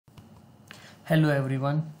Hello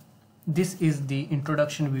everyone, this is the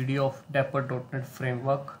introduction video of Dapr.NET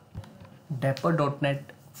framework.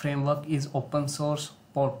 Dapr.NET framework is open source,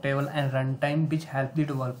 portable and runtime which help the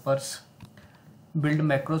developers build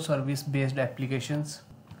microservice based applications.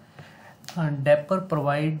 And Dapr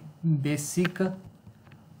provide basic,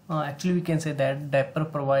 actually we can say that Dapr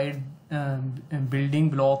provide building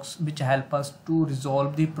blocks which help us to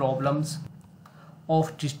resolve the problems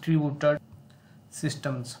of distributed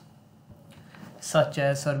systems, such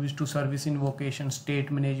as service to service invocation, state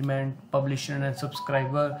management, publisher and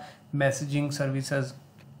subscriber messaging services.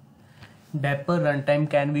 Dapr runtime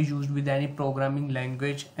can be used with any programming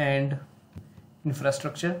language and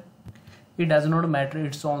infrastructure. It does not matter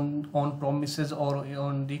it's on premises or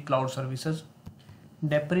on the cloud services.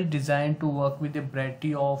 Dapr is designed to work with a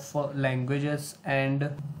variety of languages and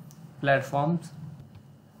platforms.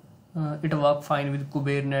 It works fine with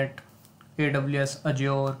Kubernetes, AWS,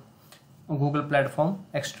 Azure, Google platform,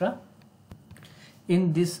 etc.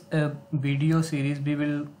 In this video series we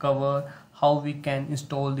will cover how we can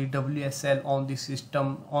install the WSL on the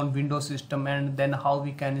system, on Windows system, and then how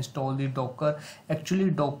we can install the Docker. Actually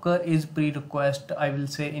Docker is pre-request, I will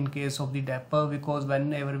say, in case of the Dapr, because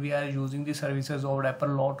whenever we are using the services of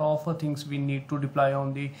Dapr, lot of things we need to deploy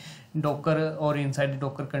on the Docker or inside the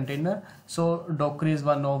Docker container. So Docker is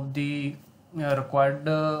one of the required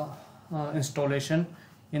installation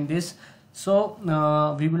in this. So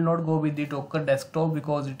we will not go with the Docker desktop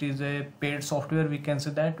because it is a paid software, we can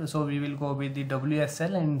say that. So we will go with the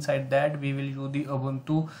WSL, and inside that we will use the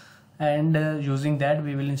Ubuntu, and using that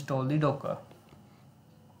we will install the Docker.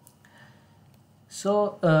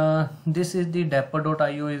 So this is the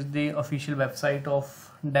Dapr.io is the official website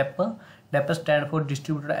of Dapr. Dapr stands for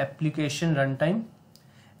Distributed Application Runtime,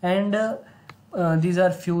 and these are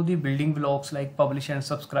few the building blocks like publish and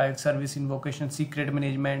subscribe, service invocation, secret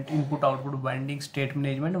management, input output binding, state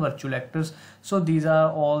management, virtual actors. So these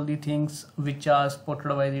are all the things which are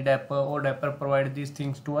supported by the Dapr, or Dapr provide these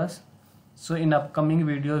things to us. So in upcoming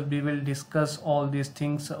videos we will discuss all these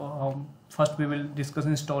things. First we will discuss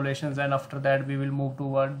installations, and after that we will move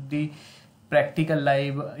toward the practical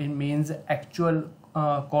live. It means actual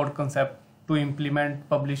code concept to implement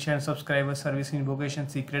publish and subscriber, service invocation,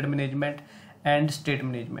 secret management and state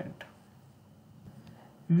management.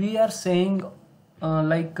 We are saying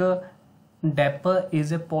Dapr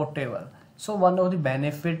is a portable. So one of the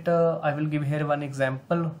benefit, I will give here one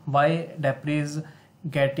example why Dapr is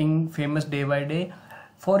getting famous day by day.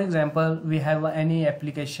 For example, we have any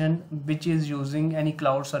application which is using any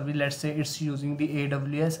cloud service. Let's say it's using the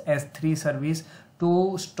AWS S3 service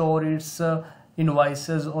to store its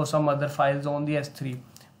invoices or some other files on the S3.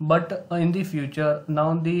 But in the future,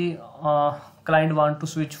 now the client want to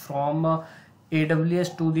switch from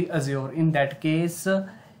AWS to the Azure. In that case,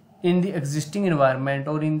 in the existing environment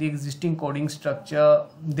or in the existing coding structure,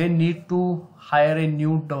 they need to hire a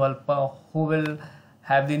new developer who will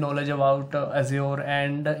have the knowledge about Azure,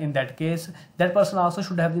 and in that case that person also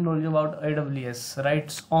should have the knowledge about AWS,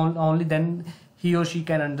 right? Only then he or she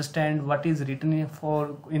can understand what is written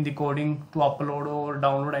in the coding to upload or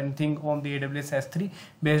download anything on the AWS S3.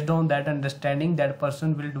 Based on that understanding, that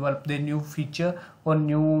person will develop the new feature or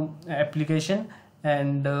new application,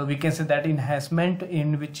 and we can say that enhancement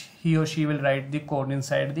in which he or she will write the code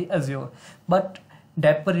inside the Azure. But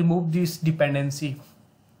Dapr remove this dependency.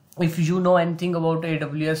 If you know anything about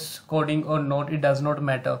AWS coding or not, it does not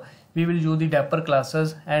matter. We will use the Dapr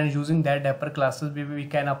classes, and using that Dapr classes we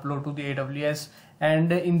can upload to the AWS.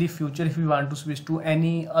 And in the future, if we want to switch to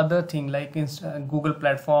any other thing like in Google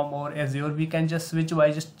platform or Azure, we can just switch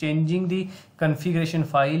by just changing the configuration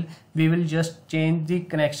file. We will just change the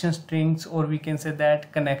connection strings, or we can say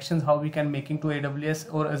that connections how we can making to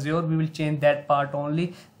AWS or Azure. We will change that part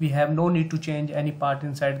only. We have no need to change any part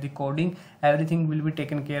inside the coding. Everything will be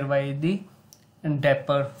taken care by the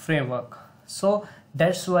Dapr framework. So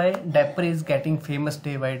that's why Dapr is getting famous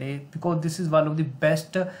day by day, because this is one of the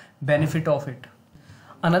best benefit of it.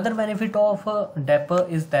 Another benefit of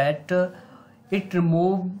Dapr is that it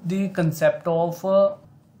removed the concept of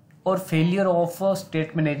or failure of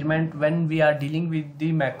state management when we are dealing with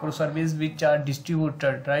the microservices which are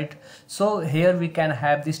distributed, right? So here we can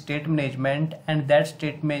have the state management, and that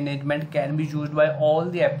state management can be used by all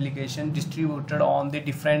the applications distributed on the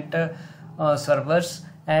different servers,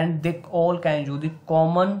 and they all can use the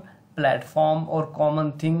common platform or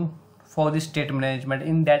common thing for the state management.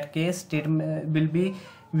 In that case, state will be,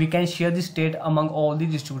 we can share the state among all the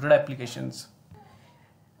distributed applications.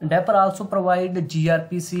 Dapr also provide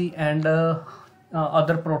gRPC and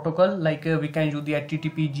other protocol, like we can use the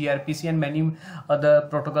HTTP, gRPC, and many other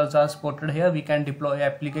protocols are supported here. We can deploy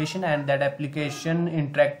application, and that application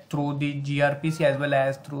interact through the gRPC as well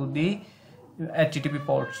as through the HTTP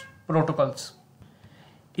ports protocols.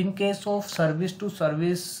 In case of service to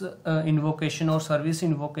service invocation or service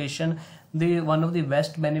invocation, the one of the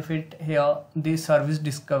best benefit here, the service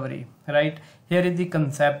discovery, right? Here is the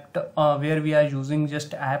concept where we are using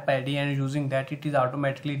just app ID, and using that it is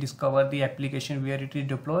automatically discover the application where it is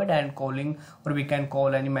deployed and calling, or we can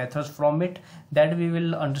call any methods from it. That we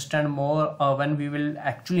will understand more when we will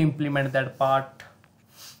actually implement that part.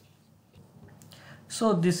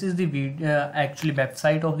 So this is the video, actually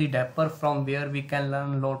website of the Dapr, from where we can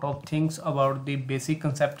learn a lot of things about the basic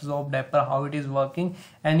concepts of Dapr, how it is working.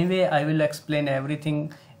 Anyway, I will explain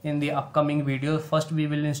everything in the upcoming video. First we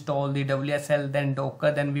will install the WSL, then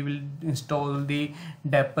Docker, then we will install the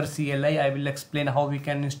Dapr CLI. I will explain how we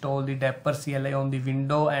can install the Dapr CLI on the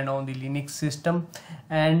Windows and on the Linux system,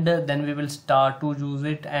 and then we will start to use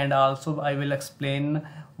it. And also I will explain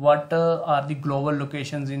what are the global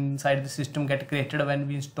locations inside the system get created when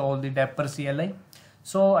we install the Dapr CLI.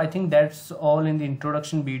 So I think that's all in the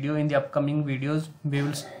introduction video. In the upcoming videos we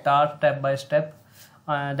will start step by step.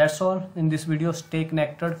 That's all in this video. Stay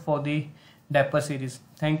connected for the Dapr series.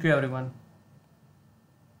 Thank you everyone.